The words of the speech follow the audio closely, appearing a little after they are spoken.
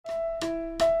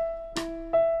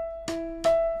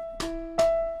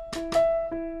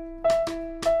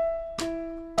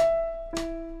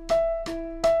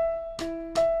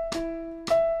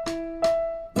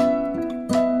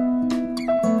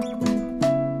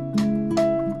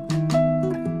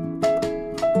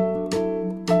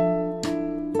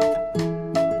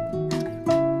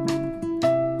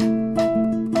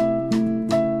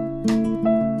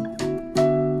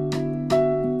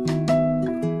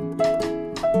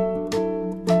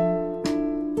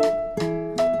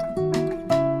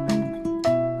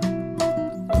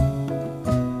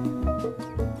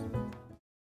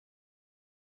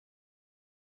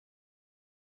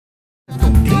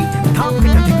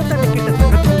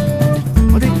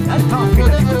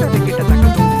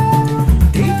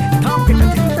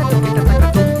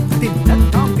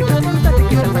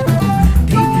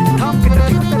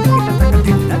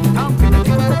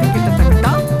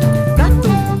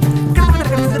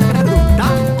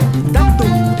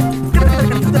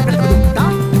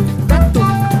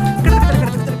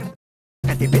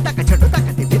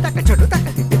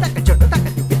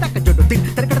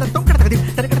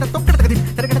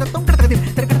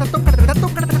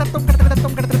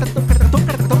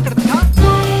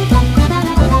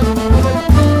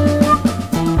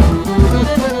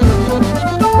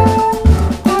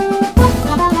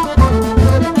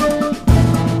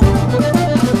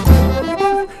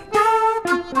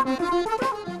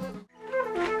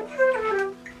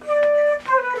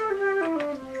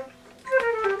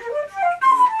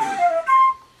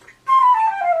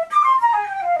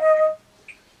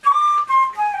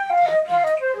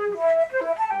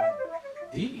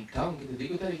di tang kita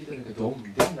digutari kita dengan dom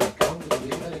den na tang kita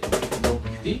digutari kita dengan dom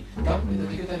di tang kita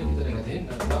digutari kita dengan den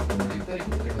na tang kita digutari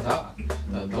kita dengan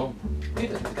da dom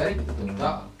kita digutari kita dom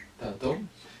da dom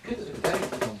kita digutari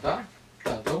kita dom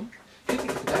da dom kita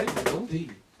digutari kita dom di.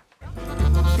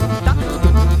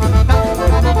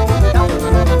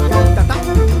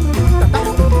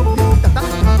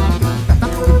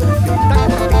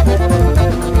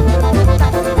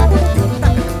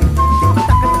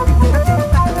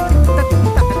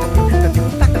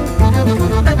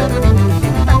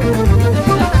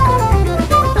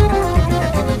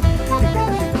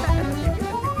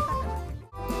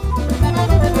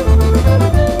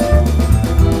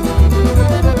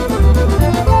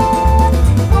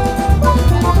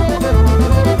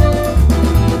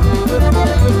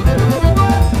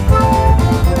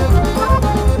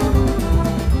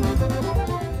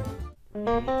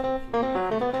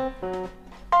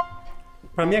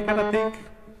 Para mim, a cada take,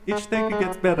 each take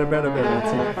gets better.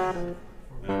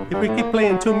 If we keep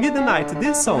playing till midnight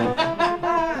this song.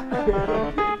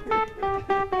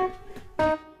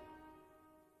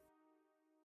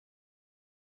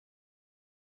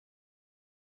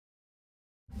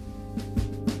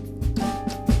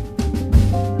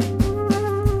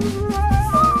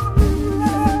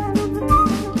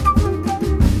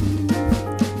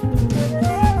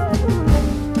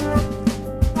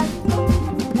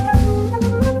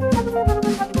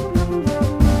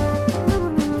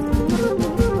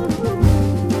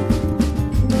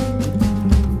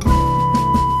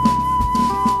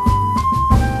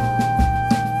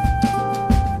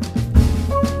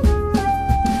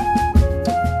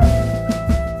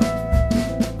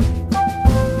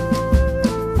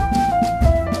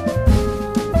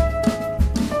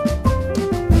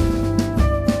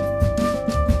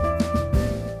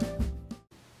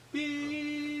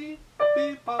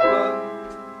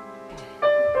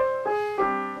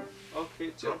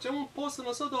 C'è un posto,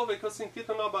 non so dove, che ho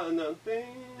sentito una banda.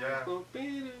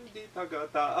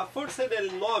 Forse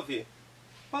del 9.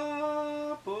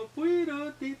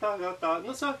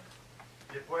 Non so.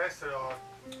 Che può essere,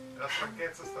 la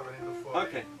stanchezza sta venendo fuori.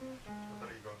 Ok. Non te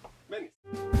ricordo.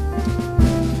 Benissimo.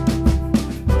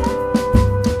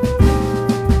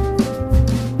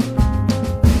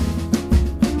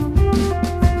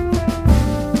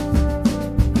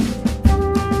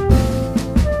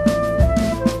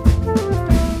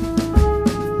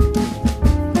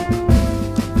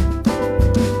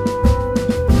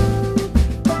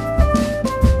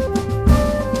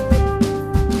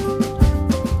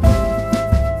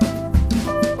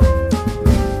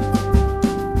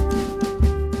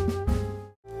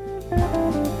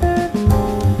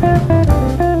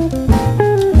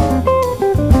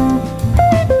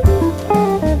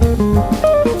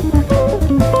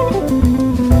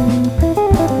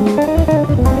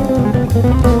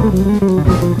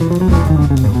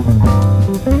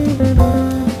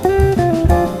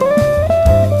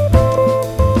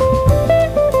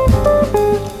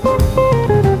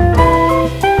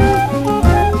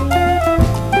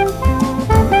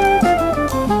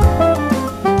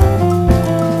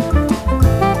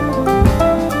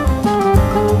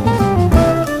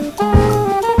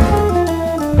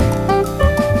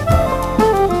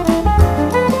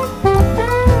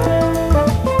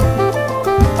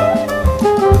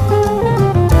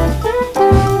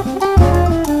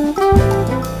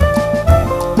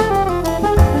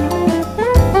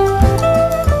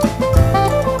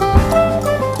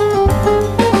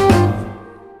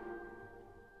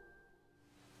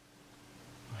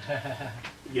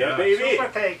 Yeah, baby.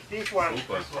 Super take, this one.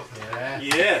 Super.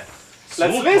 Yeah.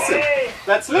 Let's listen.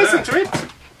 Let's listen to it.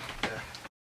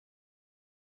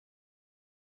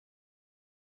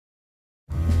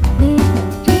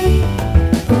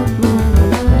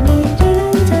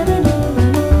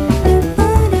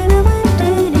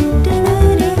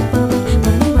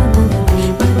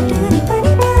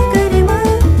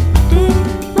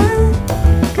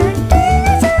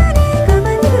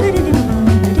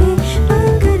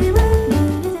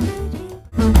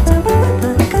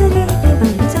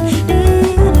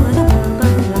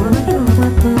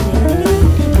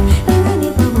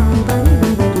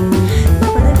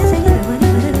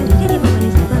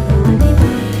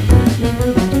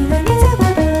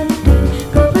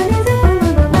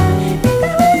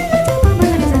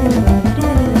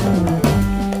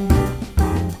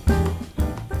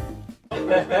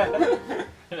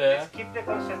 Let's keep the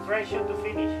concentration to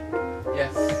finish.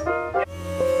 Yes.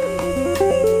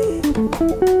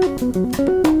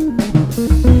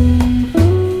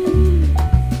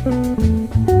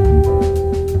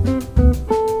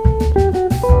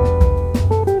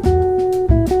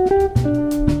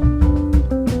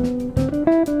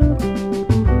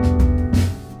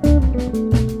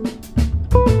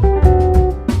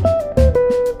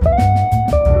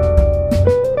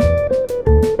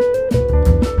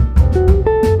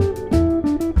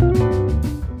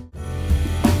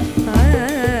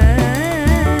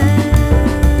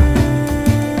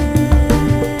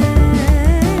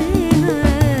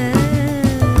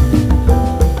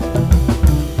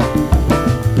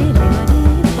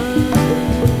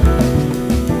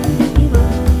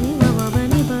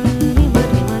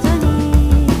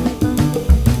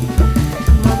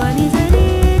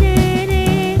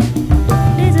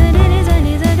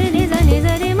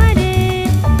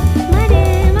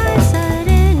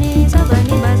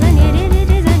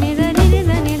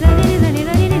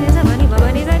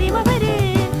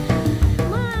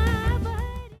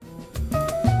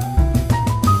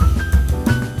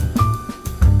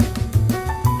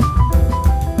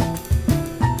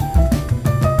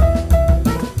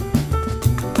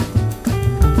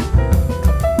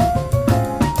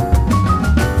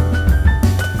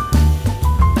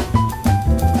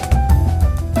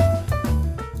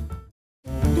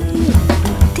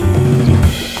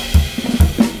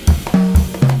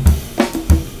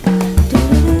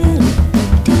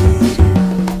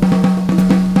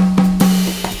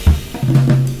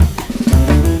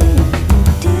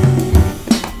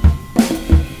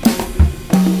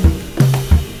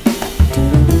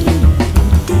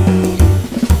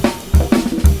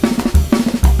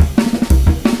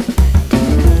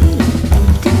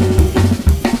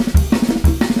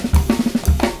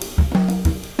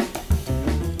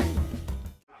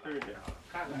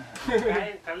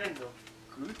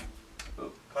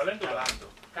 Calando. Calando.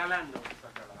 Calando.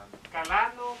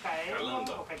 Calando,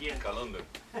 caendo o cayendo. Calando.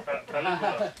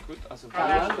 Calandula. Gut, also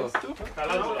Calando.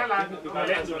 Calandula. Calando.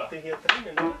 Calandula. Tem hier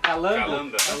drinnen, ne? Calando.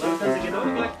 Calanda. Also können Sie genau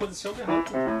die gleiche Position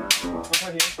behalten.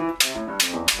 Nochmal hier.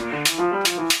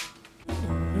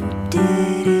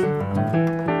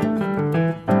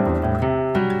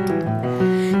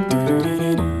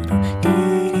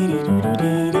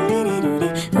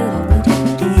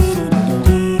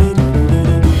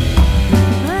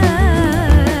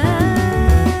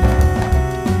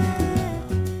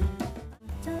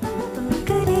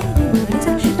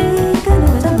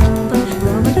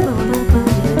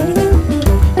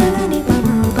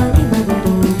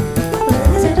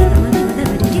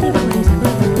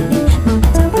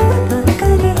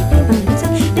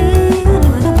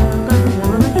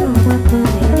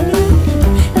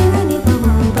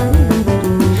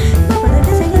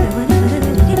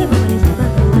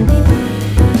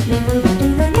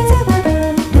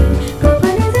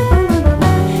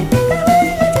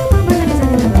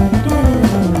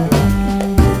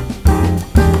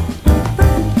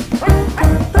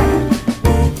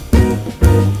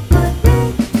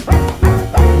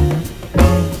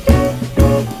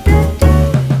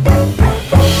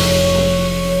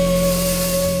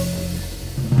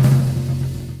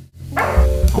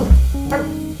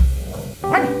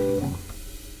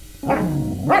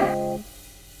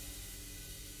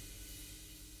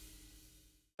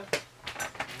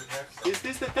 Is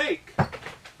this the take?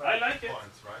 I like it.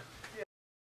 Points, right?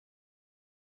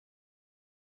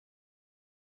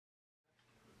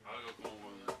 Algo como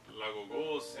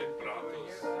lagogos e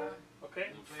pratos.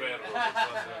 Okay. Un ferro che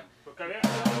fa Tocca via.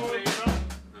 Okay.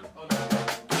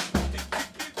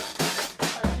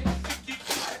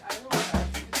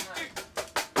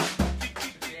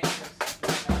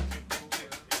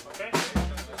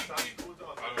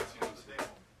 algo así, no sé.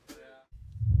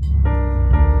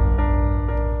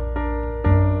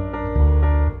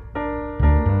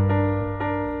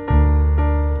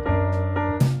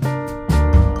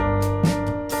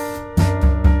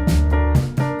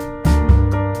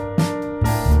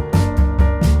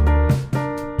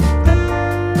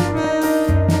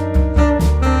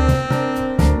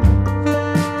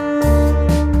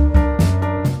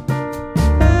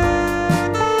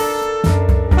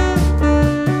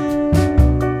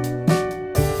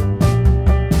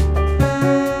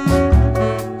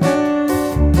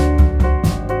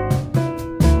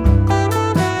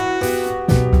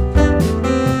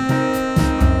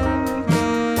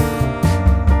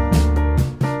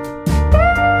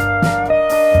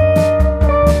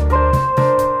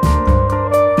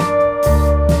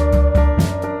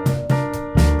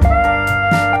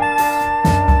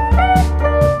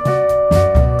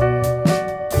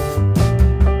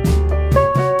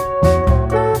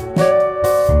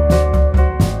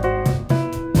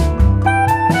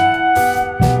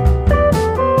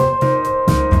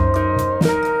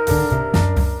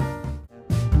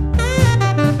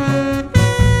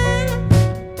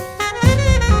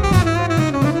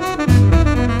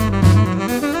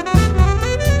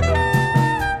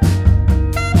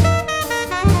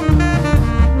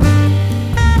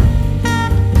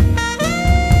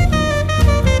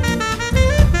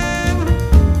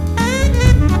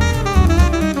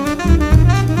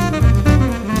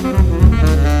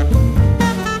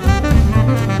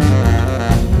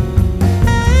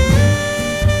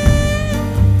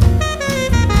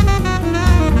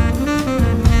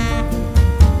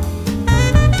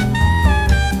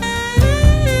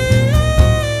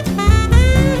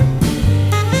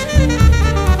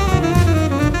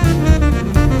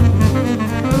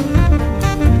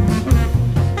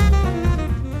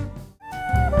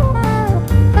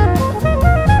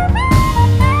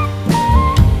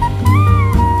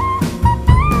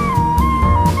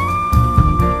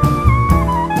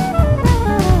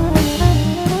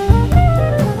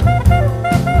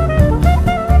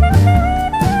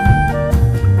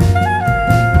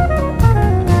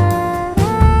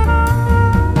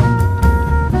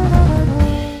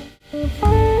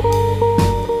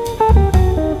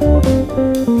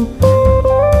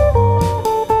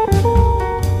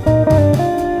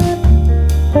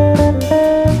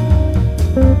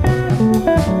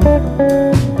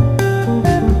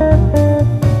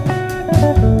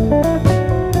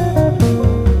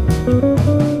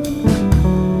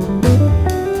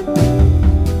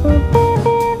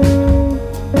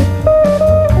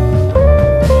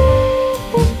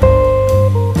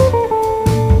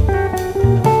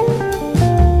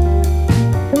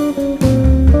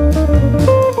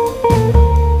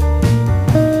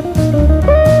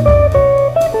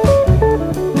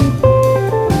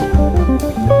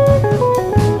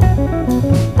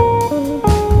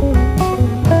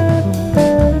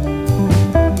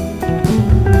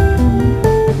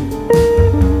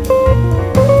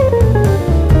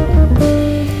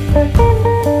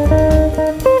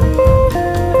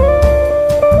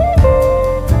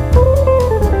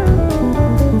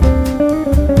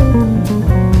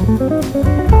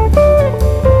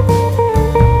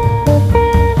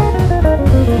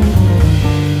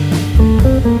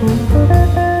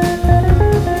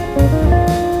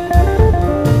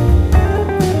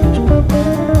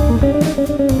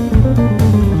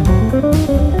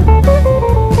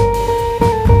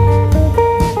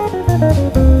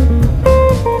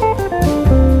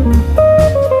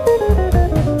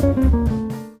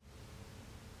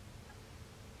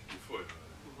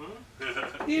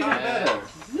 Even better.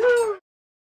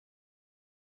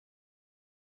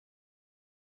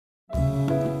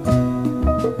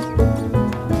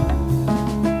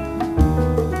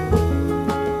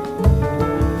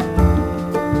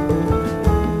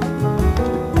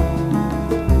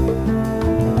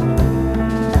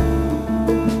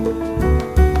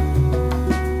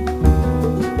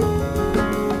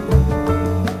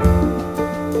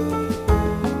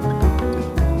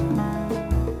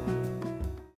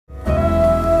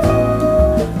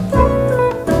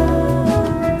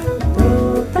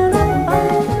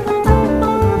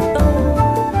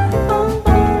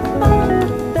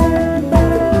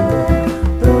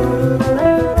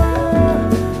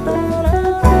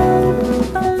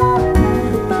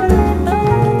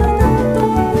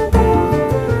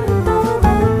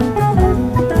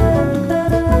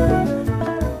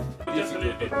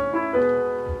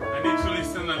 I need to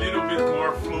listen a little bit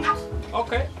more flute,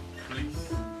 Okay.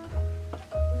 please.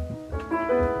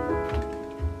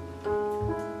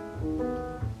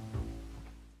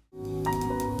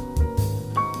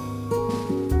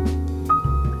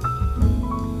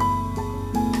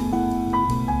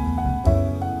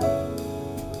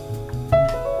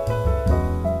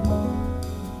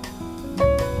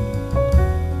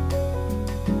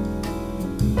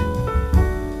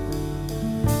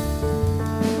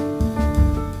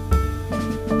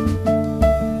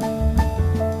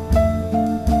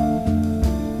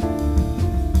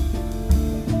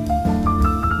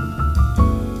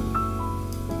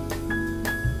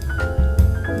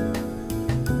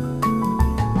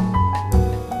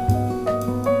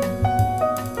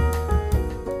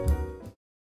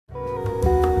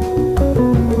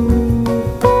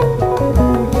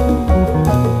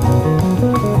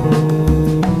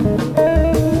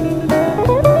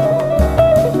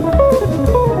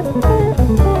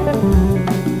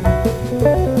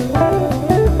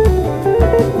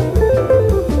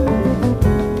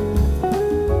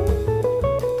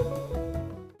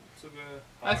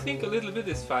 I think a little bit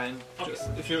is fine. Just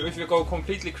if you go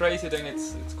completely crazy, then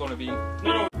it's gonna be.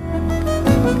 No,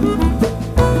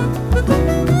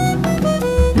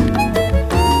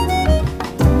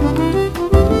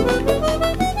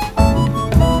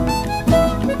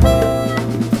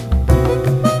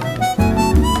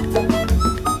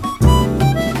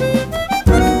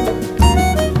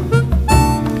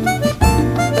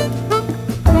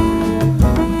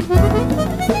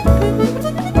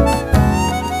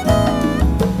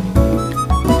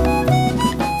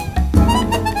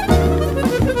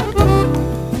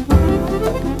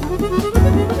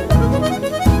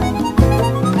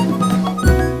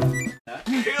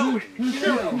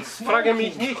 Frage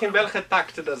mich nicht, in welcher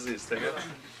Takte das ist.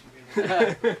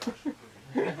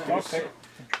 Okay.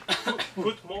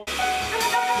 Good morning.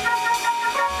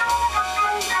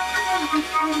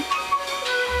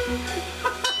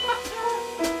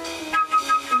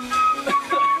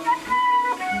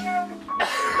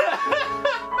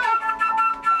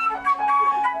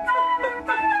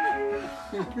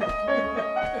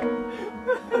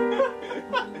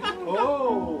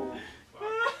 Oh!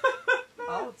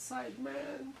 Outside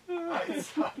man!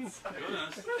 Jonas,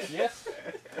 Yes!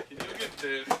 can you get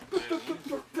the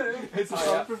It's a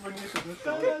super bonito.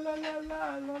 La la la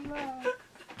la la la.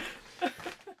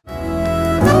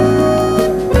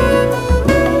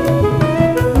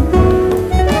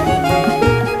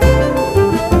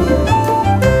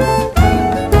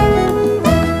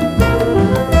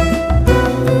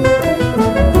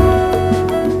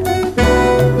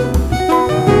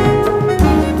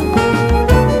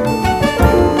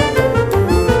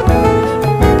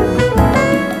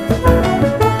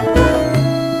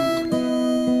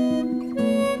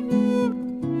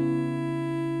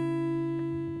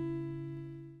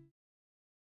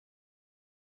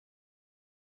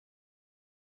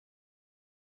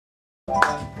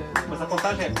 Mas a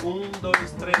contagem é 1,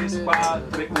 2, 3, 4,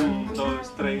 1, 2,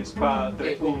 3,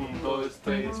 4, 1, 2,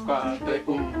 3, 4,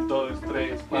 1, 2,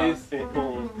 3, 4,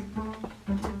 1.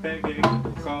 Peguei o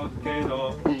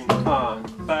coqueiro,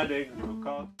 peguei o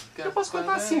coqueiro. Eu posso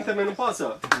cantar assim também, não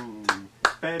posso?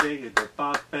 Peguei do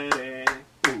papere,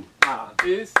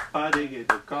 Is peguei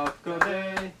do coqueiro,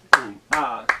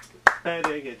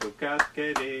 peguei do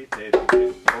coqueiro,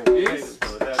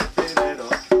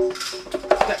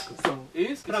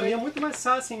 is Pra mim é muito mais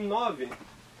fácil em 9.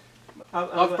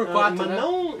 9 por 4, mas né?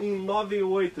 não em 9 e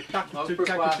 8. 9 por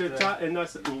 4, é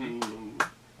nossa.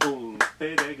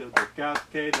 Perega do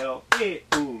caqueirão e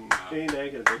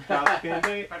perega do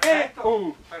caqueirão e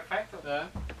Perfecto. é.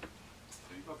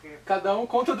 Ok. Cada um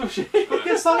conta do jeito. Por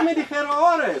que só não me dijeron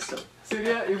ahora isso?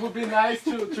 Seria, it would be nice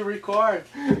to record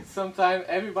sometime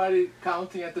everybody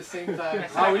counting at the same time.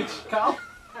 How each count?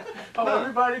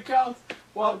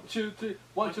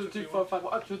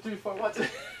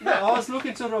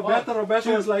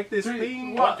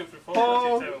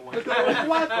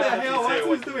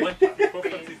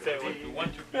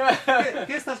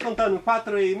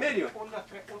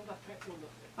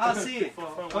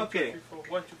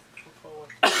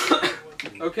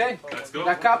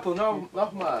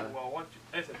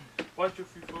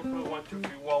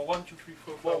 Well, 1, 2, 3,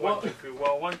 4, 5, 1, 2, 3.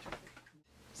 Well, 1, 2, 3.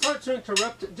 Sorry to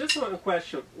interrupt, just one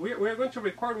question. We're going to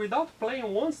record without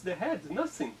playing once the head,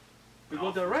 nothing. We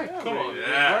go direct. Yeah, Come on. it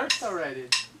Yeah. works already.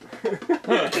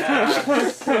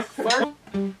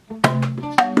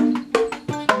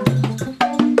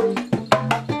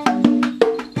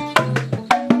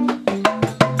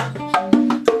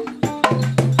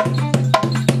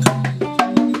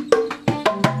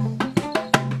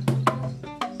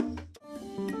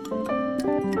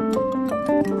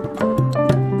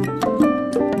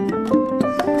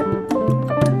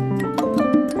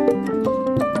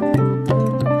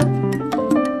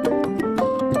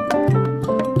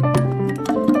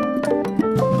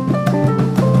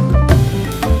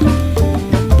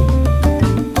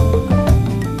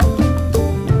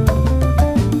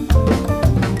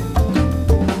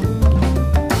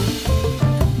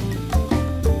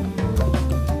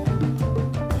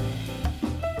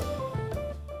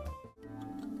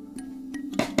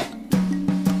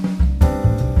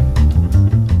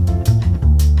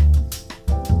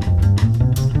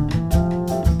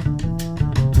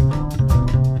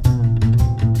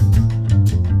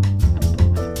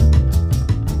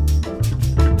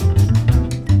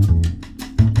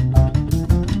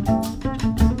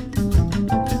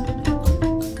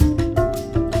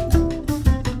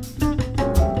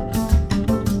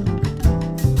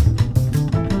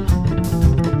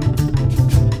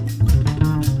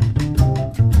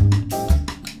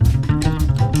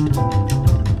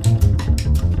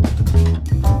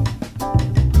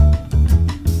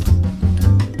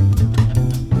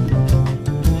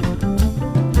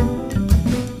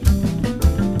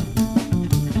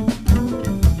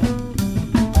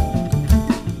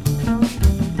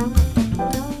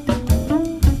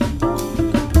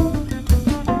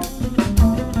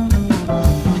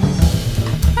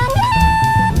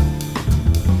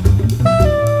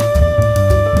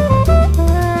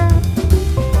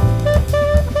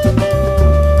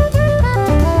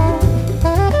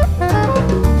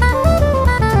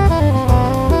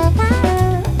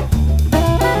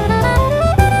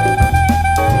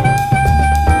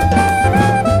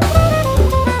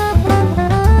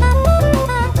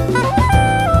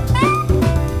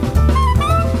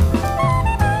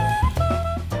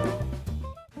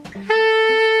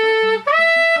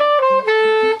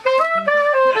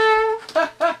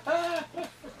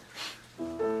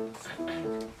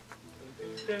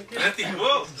 Let it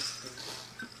go.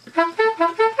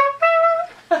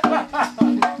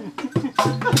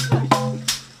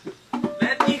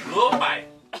 Let it go, bye.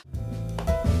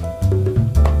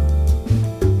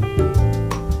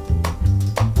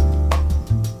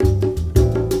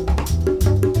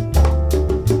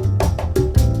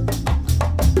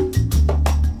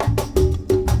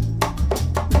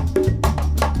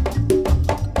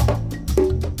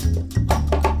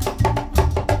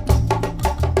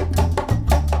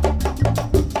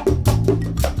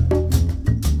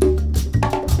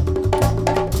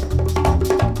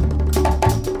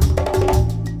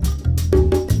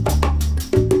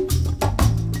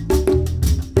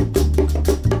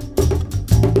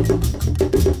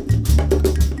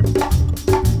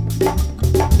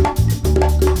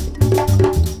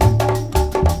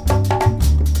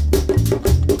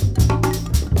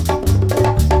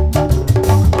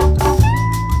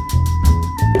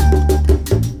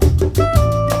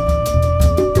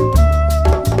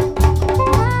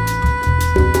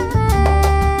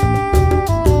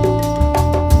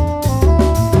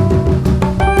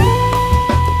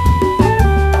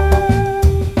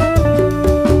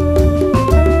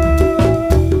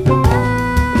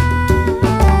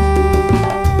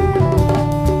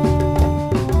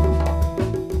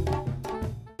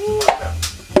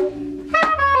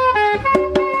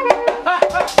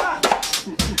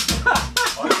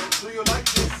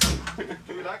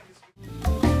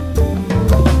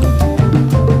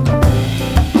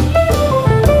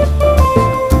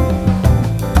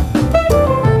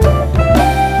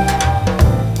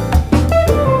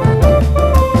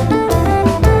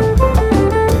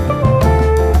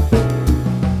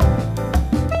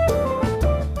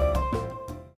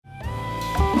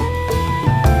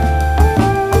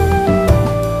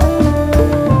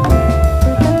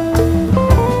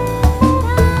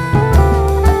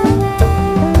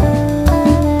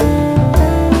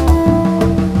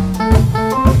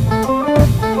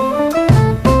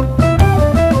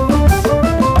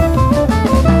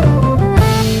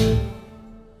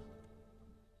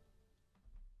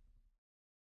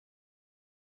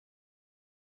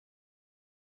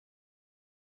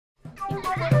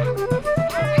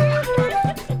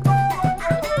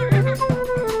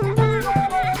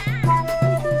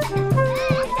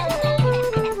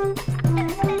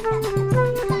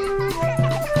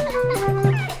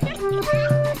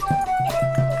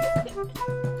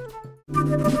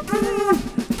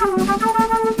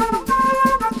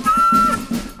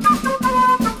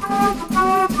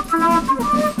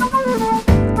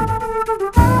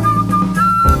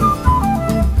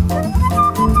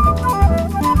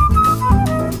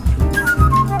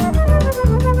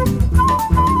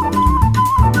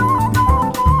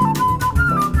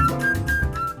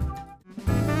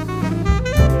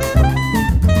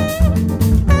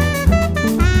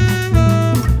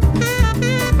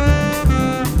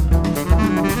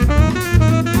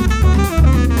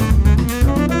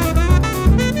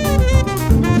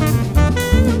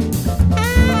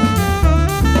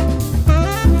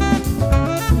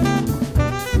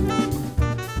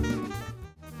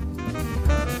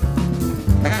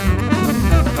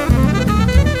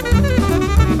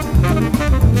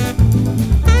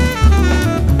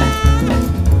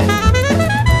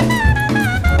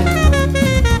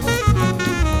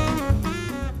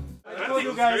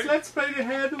 Guys, let's play the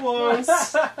head once.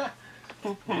 It's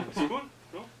good.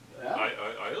 No? Yeah.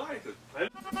 I like it.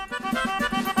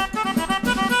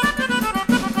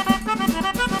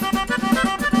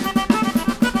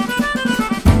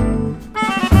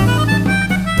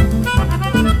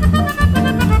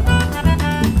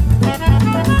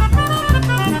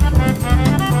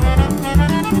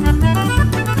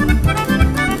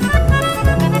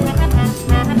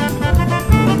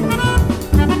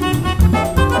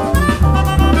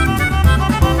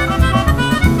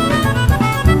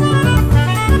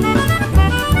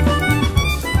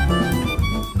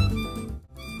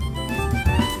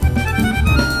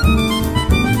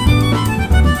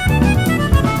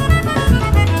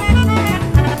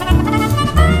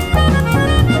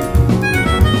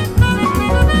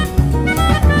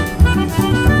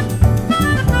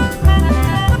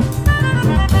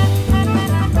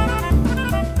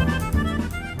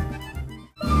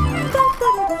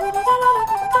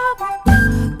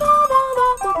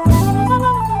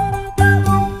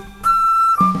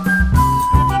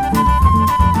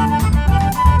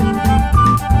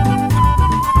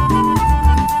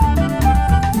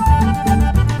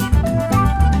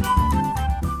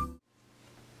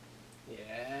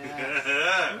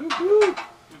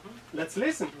 Let's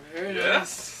listen.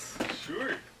 Yes,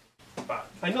 sure. But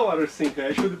I know others think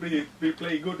I should be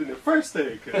play good in the first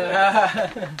take.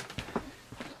 Okay.